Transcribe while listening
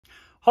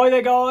Hi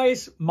there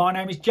guys, my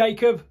name is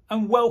Jacob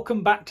and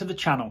welcome back to the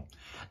channel.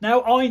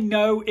 Now I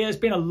know it has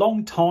been a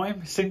long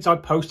time since I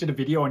posted a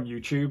video on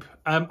YouTube.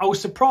 I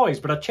was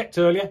surprised, but I checked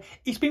earlier,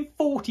 it's been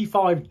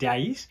 45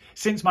 days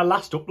since my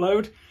last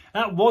upload.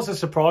 That was a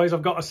surprise,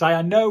 I've got to say.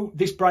 I know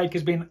this break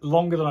has been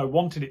longer than I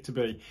wanted it to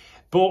be,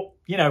 but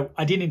you know,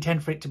 I didn't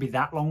intend for it to be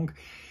that long.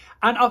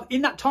 And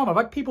in that time, I've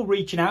had people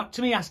reaching out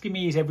to me, asking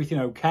me, is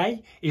everything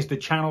okay? Is the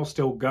channel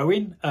still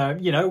going?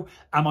 You know,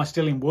 am I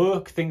still in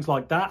work? Things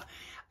like that.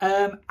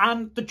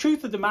 And the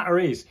truth of the matter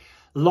is,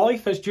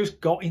 life has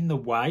just got in the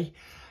way.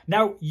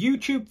 Now,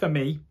 YouTube for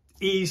me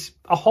is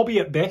a hobby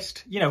at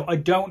best. You know, I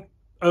don't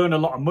earn a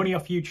lot of money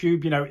off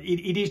YouTube. You know,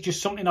 it is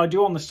just something I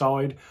do on the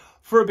side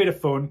for a bit of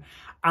fun.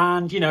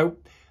 And, you know,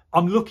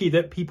 I'm lucky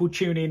that people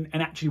tune in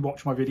and actually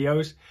watch my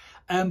videos.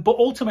 But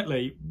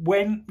ultimately,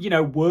 when, you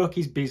know, work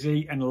is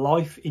busy and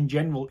life in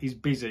general is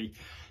busy,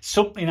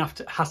 something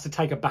has to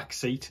take a back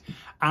seat.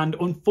 And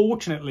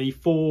unfortunately,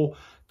 for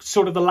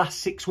sort of the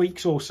last 6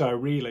 weeks or so,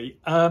 really,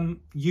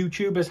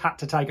 YouTube has had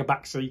to take a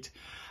back seat.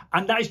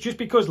 And that is just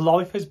because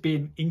life has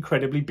been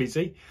incredibly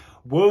busy.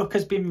 Work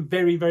has been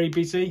very, very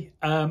busy.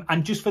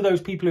 And just for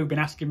those people who've been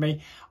asking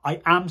me,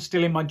 I am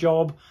still in my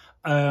job.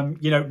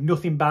 You know,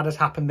 nothing bad has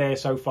happened there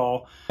so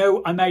far.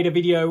 So I made a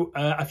video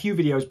a few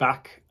videos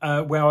back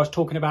where I was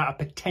talking about a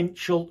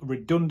potential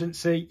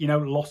redundancy, you know,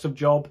 loss of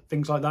job,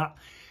 things like that.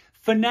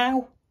 For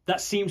now, that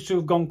seems to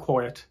have gone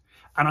quiet.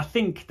 And I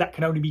think that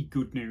can only be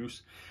good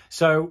news.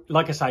 So,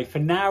 like I say, for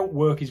now,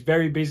 work is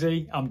very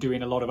busy. I'm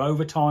doing a lot of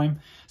overtime,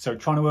 so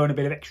trying to earn a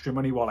bit of extra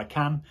money while I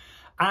can.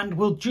 And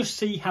we'll just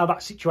see how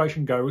that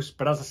situation goes.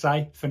 But as I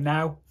say, for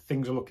now,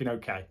 things are looking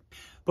okay.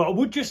 But I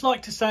would just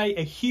like to say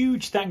a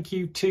huge thank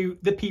you to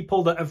the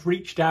people that have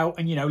reached out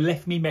and, you know,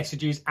 left me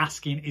messages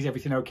asking, is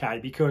everything okay?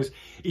 Because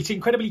it's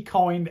incredibly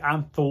kind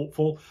and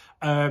thoughtful,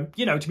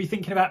 you know, to be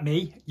thinking about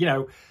me, you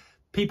know,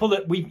 people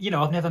that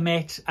I've never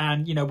met,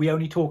 and, you know, we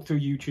only talk through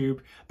YouTube.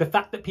 The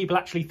fact that people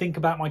actually think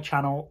about my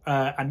channel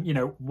and, you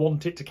know,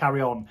 want it to carry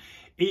on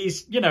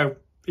is, you know,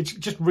 it's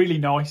just really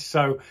nice.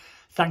 So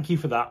thank you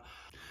for that.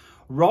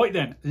 Right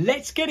then,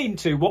 let's get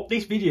into what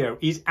this video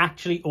is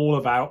actually all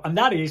about, and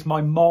that is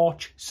my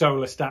March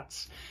solar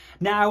stats.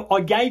 Now,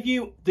 I gave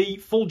you the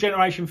full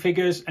generation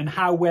figures and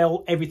how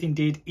well everything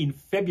did in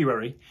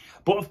February,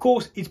 but of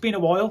course it's been a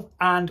while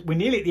and we're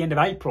nearly at the end of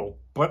April,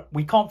 but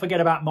we can't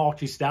forget about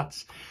March's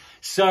stats.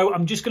 So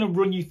I'm just going to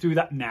run you through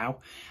that now.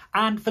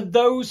 And for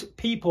those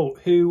people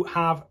who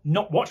have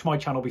not watched my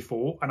channel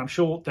before, and I'm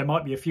sure there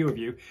might be a few of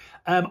you,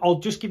 I'll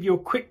just give you a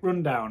quick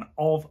rundown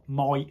of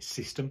my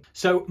system.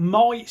 So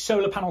my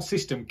solar panel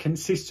system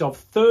consists of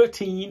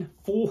 13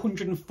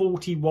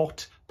 440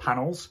 watt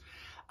panels,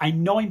 a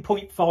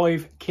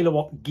 9.5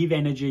 kilowatt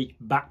GivEnergy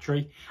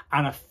battery,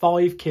 and a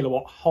 5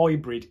 kilowatt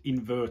hybrid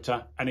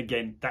inverter. And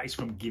again, that is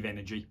from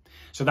GivEnergy.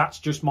 So that's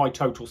just my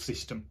total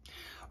system.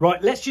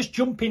 Right, let's just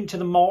jump into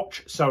the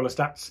March solar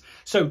stats.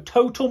 So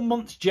total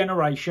month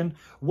generation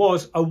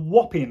was a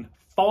whopping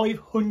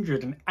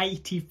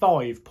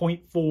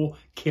 585.4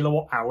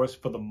 kilowatt hours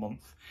for the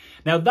month.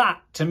 Now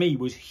that to me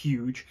was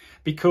huge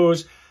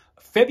because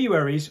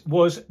February's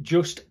was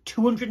just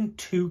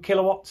 202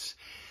 kilowatts.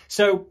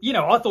 So, you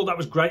know, I thought that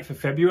was great for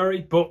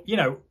February, but, you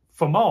know,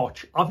 for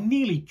March, I've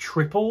nearly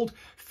tripled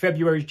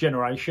February's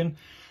generation.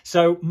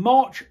 So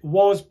March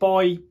was,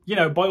 by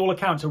all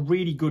accounts, a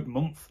really good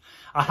month.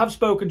 I have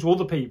spoken to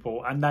other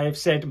people and they have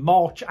said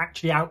March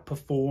actually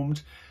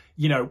outperformed,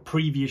 you know,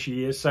 previous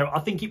years. So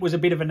I think it was a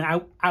bit of an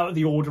out of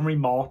the ordinary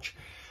March.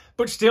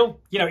 But still,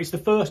 you know, it's the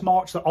first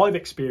March that I've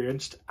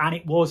experienced and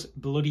it was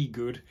bloody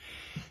good.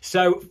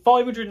 So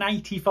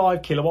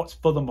 585 kilowatts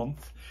for the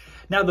month.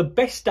 Now, the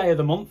best day of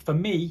the month for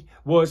me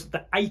was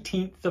the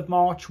 18th of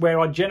March, where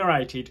I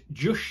generated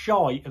just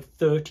shy of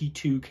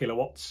 32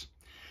 kilowatts.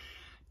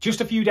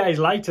 Just a few days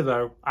later,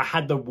 though, I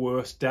had the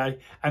worst day.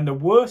 And the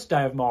worst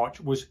day of March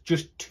was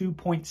just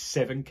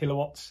 2.7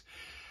 kilowatts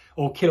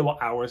or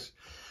kilowatt hours.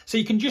 So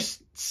you can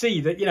just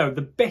see that, you know,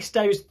 the best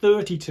day was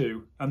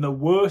 32 and the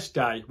worst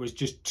day was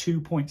just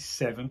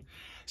 2.7.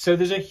 So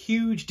there's a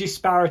huge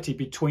disparity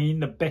between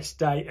the best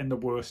day and the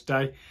worst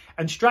day.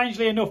 And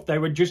strangely enough, they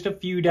were just a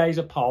few days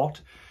apart.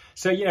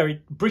 So, you know,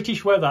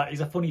 British weather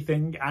is a funny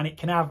thing and it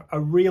can have a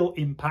real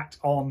impact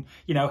on,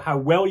 you know, how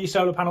well your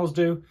solar panels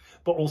do,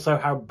 but also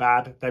how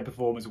bad they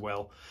perform as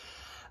well.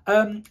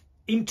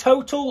 In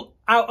total,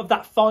 out of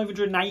that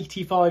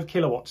 585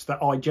 kilowatts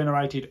that I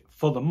generated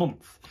for the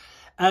month,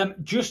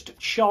 just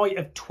shy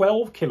of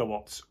 12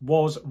 kilowatts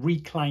was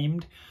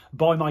reclaimed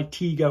by my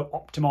Tigo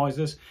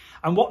Optimisers.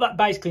 And what that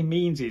basically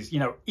means is, you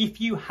know, if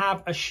you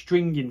have a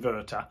string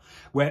inverter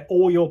where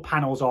all your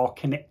panels are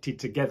connected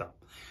together,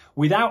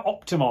 without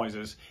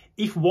Optimisers,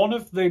 if one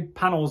of the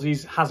panels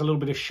has a little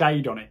bit of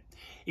shade on it,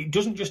 it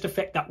doesn't just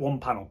affect that one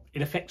panel,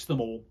 it affects them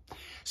all.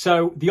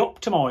 So the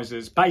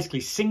Optimisers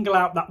basically single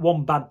out that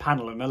one bad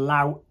panel and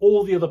allow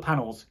all the other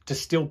panels to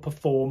still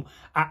perform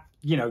at,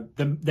 you know,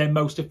 their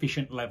most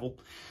efficient level.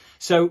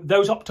 So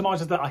those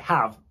Optimisers that I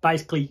have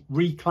basically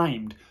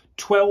reclaimed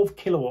 12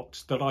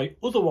 kilowatts that I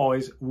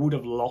otherwise would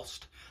have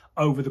lost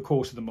over the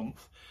course of the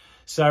month.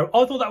 So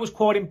I thought that was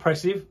quite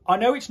impressive. I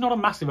know it's not a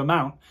massive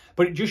amount,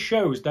 but it just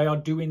shows they are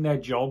doing their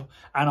job,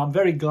 and I'm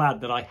very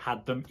glad that I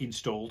had them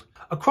installed.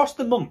 Across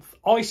the month,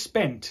 I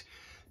spent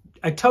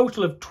a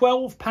total of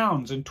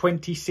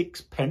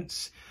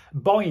 £12.26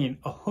 buying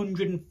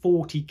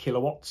 140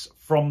 kilowatts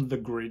from the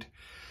grid.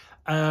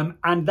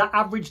 And that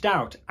averaged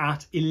out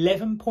at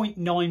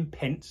 11.9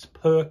 pence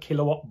per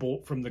kilowatt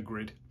bought from the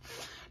grid.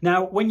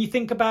 Now, when you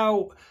think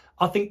about,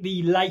 I think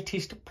the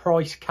latest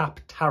price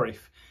cap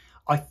tariff,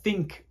 I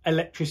think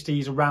electricity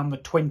is around the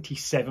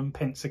 27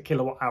 pence a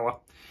kilowatt hour.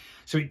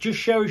 So it just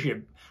shows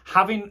you,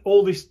 having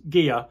all this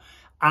gear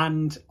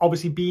and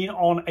obviously being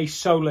on a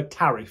solar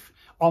tariff,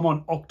 I'm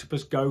on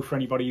Octopus Go for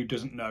anybody who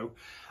doesn't know.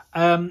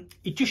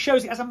 It just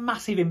shows it has a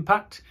massive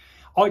impact.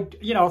 I've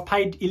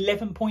paid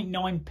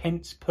 11.9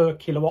 pence per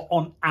kilowatt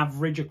on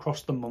average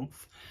across the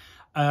month.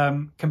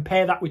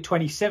 Compare that with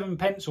 27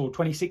 pence or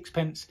 26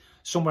 pence,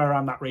 somewhere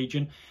around that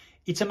region.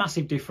 It's a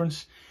massive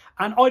difference.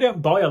 And I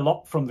don't buy a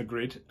lot from the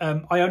grid.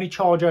 I only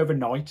charge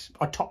overnight.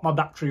 I top my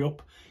battery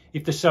up.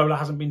 If the solar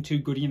hasn't been too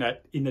good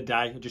in the day,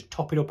 I just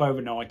top it up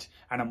overnight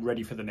and I'm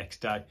ready for the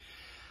next day.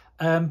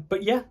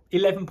 But yeah,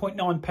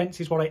 11.9 pence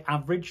is what I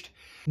averaged.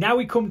 Now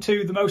we come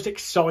to the most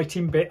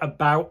exciting bit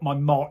about my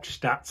March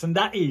stats, and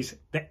that is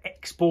the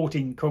export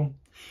income.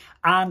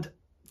 And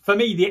for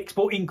me, the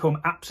export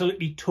income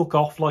absolutely took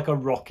off like a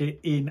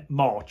rocket in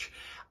March.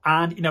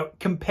 And,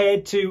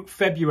 compared to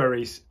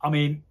February's,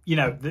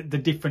 the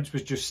difference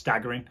was just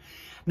staggering.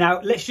 Now,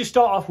 let's just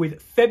start off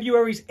with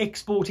February's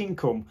export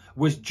income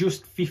was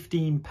just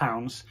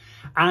 £15.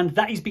 And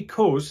that is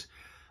because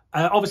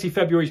obviously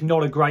February is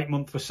not a great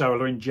month for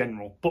solar in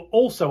general. But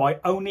also I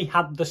only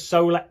had the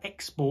solar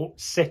export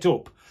set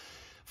up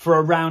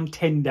for around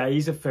 10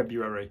 days of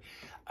February.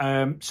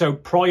 So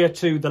prior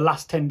to the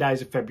last 10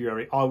 days of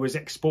February, I was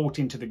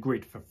exporting to the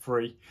grid for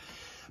free.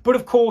 But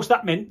of course,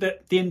 that meant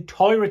that the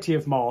entirety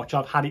of March,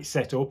 I've had it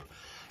set up.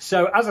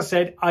 So as I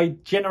said, I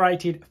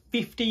generated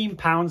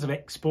 £15 of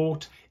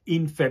export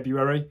in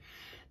February.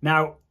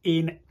 Now,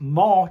 in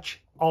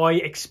March, I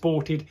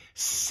exported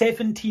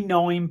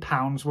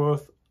 £79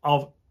 worth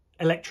of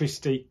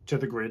electricity to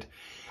the grid.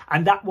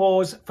 And that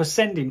was for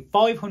sending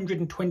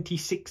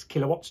 526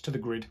 kilowatts to the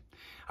grid.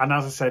 And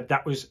as I said,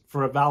 that was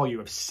for a value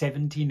of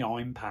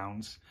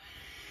 £79.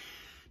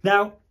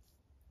 Now,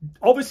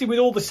 obviously with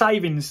all the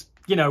savings,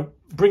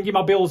 bringing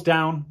my bills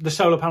down, the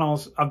solar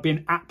panels have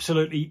been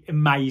absolutely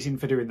amazing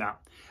for doing that.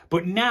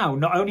 But now,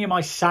 not only am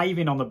I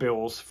saving on the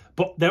bills,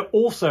 but they're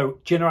also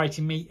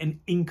generating me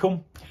an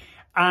income.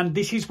 And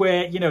this is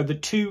where, the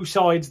two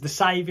sides, the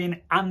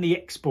saving and the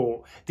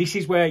export, this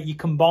is where you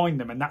combine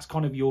them. And that's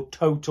kind of your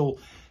total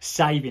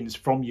savings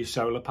from your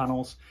solar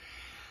panels.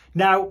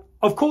 Now,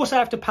 of course, I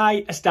have to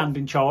pay a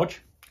standing charge.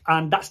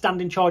 And that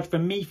standing charge for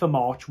me for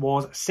March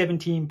was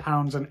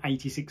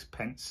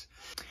 £17.86.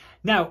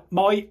 Now,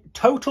 my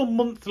total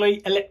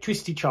monthly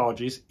electricity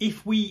charges,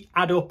 if we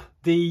add up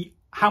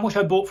how much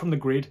I bought from the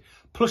grid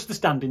plus the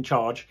standing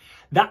charge,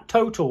 that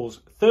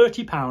totals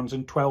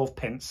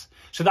 £30.12.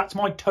 So that's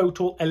my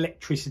total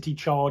electricity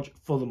charge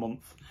for the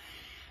month.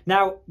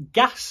 Now,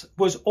 gas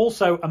was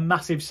also a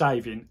massive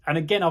saving. And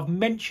again, I've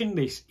mentioned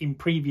this in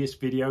previous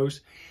videos,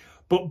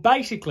 but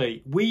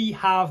basically we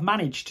have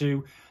managed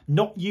to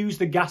not use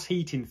the gas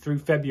heating through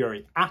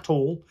February at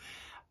all.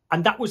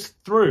 And that was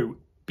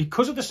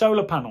because of the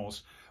solar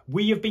panels,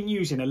 we have been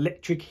using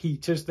electric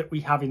heaters that we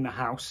have in the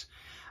house.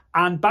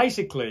 And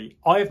basically,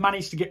 I have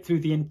managed to get through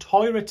the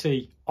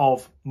entirety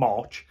of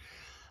March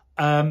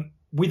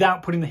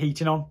without putting the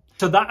heating on.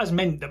 So that has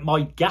meant that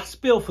my gas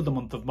bill for the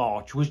month of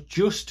March was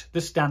just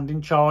the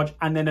standing charge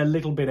and then a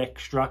little bit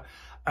extra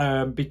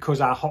because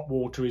our hot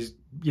water is,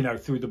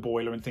 through the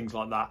boiler and things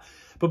like that.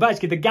 But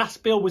basically, the gas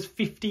bill was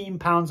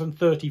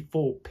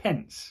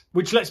 £15.34,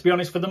 which, let's be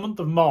honest, for the month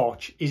of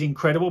March is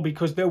incredible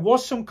because there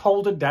was some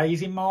colder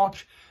days in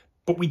March,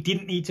 but we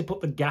didn't need to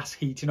put the gas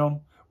heating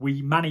on.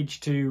 We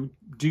managed to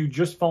do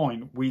just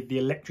fine with the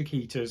electric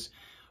heaters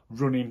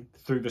running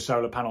through the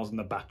solar panels and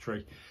the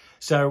battery.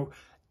 So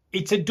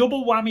it's a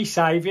double whammy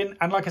saving.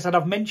 And like I said,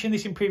 I've mentioned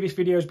this in previous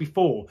videos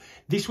before.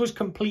 This was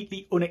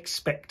completely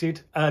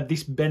unexpected.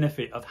 This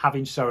benefit of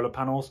having solar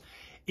panels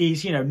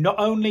is, not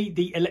only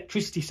the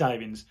electricity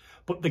savings,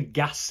 but the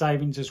gas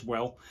savings as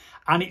well.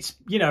 And it's,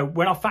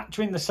 when I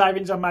factor in the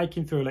savings I'm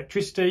making through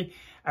electricity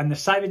and the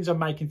savings I'm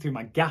making through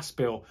my gas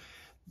bill,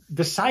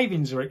 the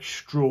savings are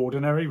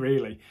extraordinary,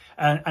 really,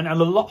 and a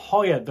lot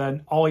higher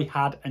than I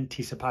had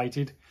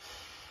anticipated.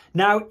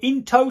 Now,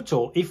 in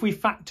total, if we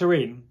factor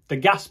in the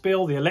gas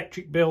bill, the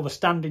electric bill, the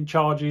standing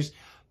charges,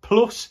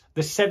 plus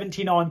the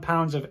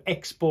 £79 of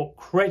export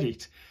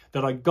credit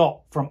that I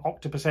got from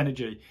Octopus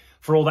Energy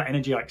for all that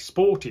energy I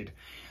exported,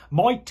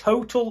 my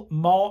total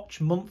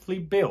March monthly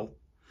bill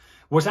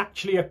was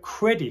actually a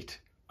credit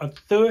of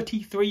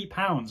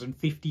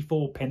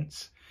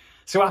 £33.54.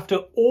 So after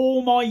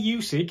all my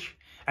usage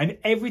and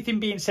everything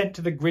being sent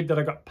to the grid that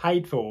I got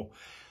paid for,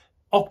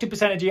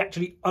 Octopus Energy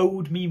actually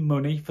owed me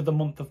money for the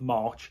month of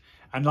March.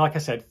 And like I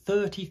said,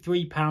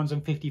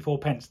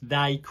 £33.54,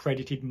 they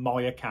credited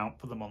my account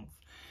for the month.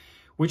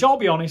 Which I'll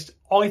be honest,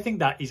 I think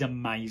that is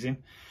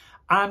amazing.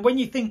 And when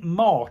you think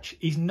March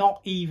is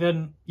not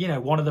even, you know,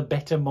 one of the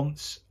better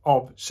months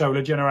of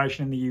solar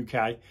generation in the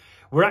UK,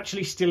 we're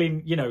actually still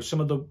in, you know,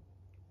 some of the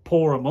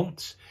poorer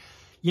months.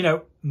 You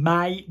know,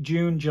 May,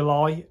 June,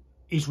 July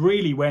is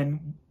really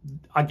when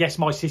I guess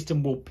my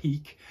system will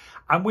peak.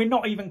 And we're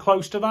not even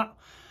close to that.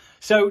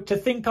 So to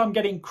think I'm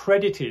getting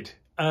credited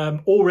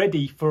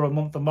already for a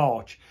month of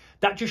March,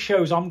 that just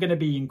shows I'm going to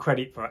be in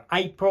credit for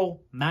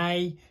April,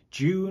 May,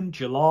 June,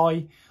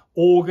 July,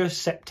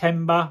 August,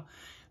 September,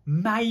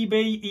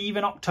 maybe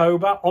even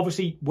October,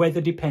 obviously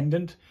weather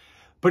dependent.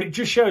 But it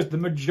just shows the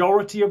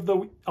majority of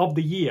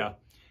the year,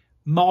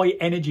 my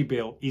energy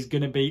bill is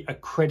going to be a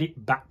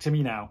credit back to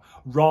me now,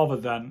 rather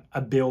than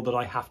a bill that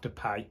I have to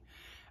pay.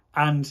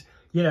 And,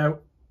 you know,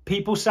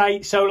 people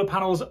say solar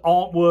panels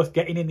aren't worth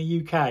getting in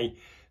the UK,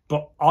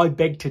 but I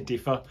beg to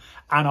differ.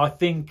 And I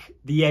think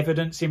the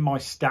evidence in my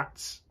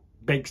stats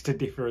begs to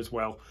differ as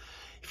well.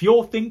 If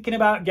you're thinking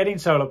about getting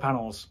solar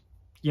panels,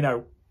 you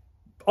know,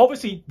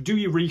 obviously do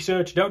your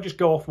research. Don't just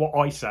go off what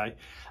I say.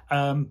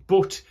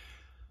 But,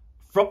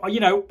 you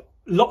know,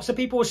 lots of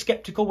people were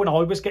skeptical when I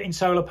was getting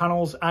solar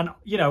panels. And,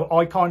 you know,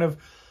 I kind of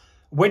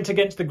went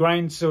against the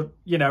grain, so,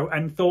 you know,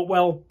 and thought,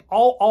 well,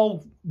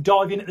 I'll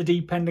dive in at the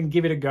deep end and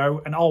give it a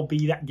go. And I'll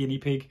be that guinea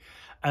pig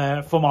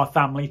for my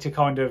family to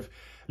kind of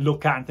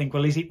look at and think,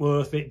 well, is it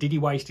worth it? Did he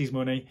waste his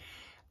money?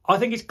 I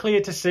think it's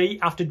clear to see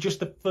after just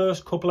the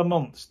first couple of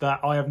months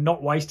that I have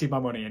not wasted my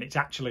money, and it's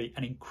actually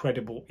an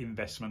incredible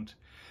investment.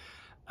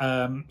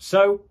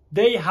 So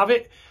there you have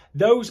it.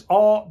 Those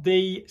are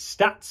the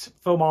stats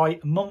for my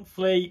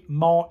monthly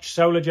March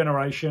solar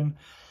generation.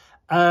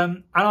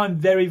 And I'm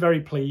very,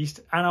 very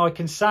pleased. And I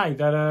can say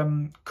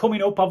that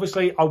coming up,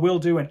 obviously, I will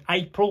do an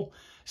April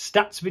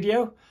stats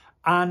video.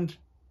 And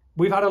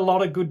we've had a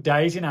lot of good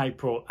days in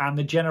April, and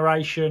the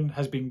generation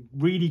has been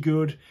really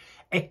good.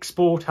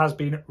 Export has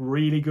been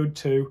really good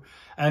too.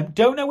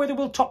 Don't know whether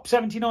we'll top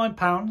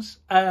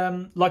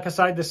 £79. Like I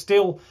say, there's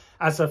still,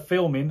 as of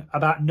filming,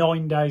 about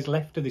 9 days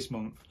left of this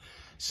month.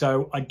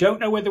 So I don't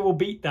know whether we'll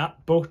beat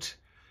that, but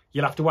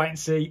you'll have to wait and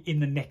see in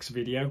the next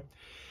video.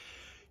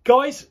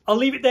 Guys, I'll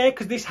leave it there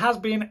because this has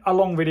been a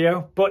long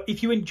video. But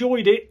if you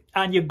enjoyed it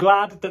and you're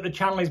glad that the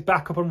channel is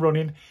back up and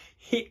running,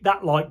 hit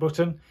that like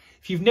button.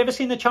 If you've never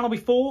seen the channel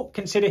before,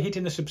 consider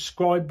hitting the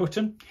subscribe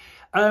button.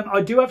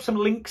 I do have some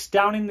links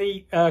down in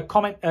the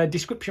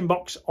description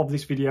box of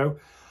this video.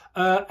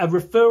 A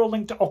referral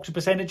link to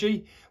Octopus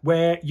Energy,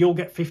 where you'll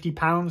get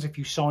 £50 if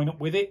you sign up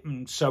with it,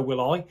 and so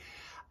will I.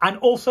 And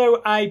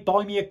also a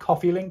buy me a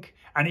coffee link,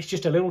 and it's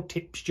just a little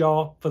tips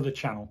jar for the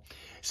channel.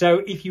 So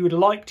if you would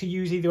like to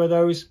use either of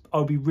those,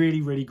 I'll be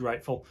really, really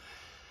grateful.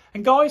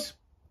 And guys,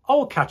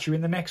 I'll catch you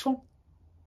in the next one.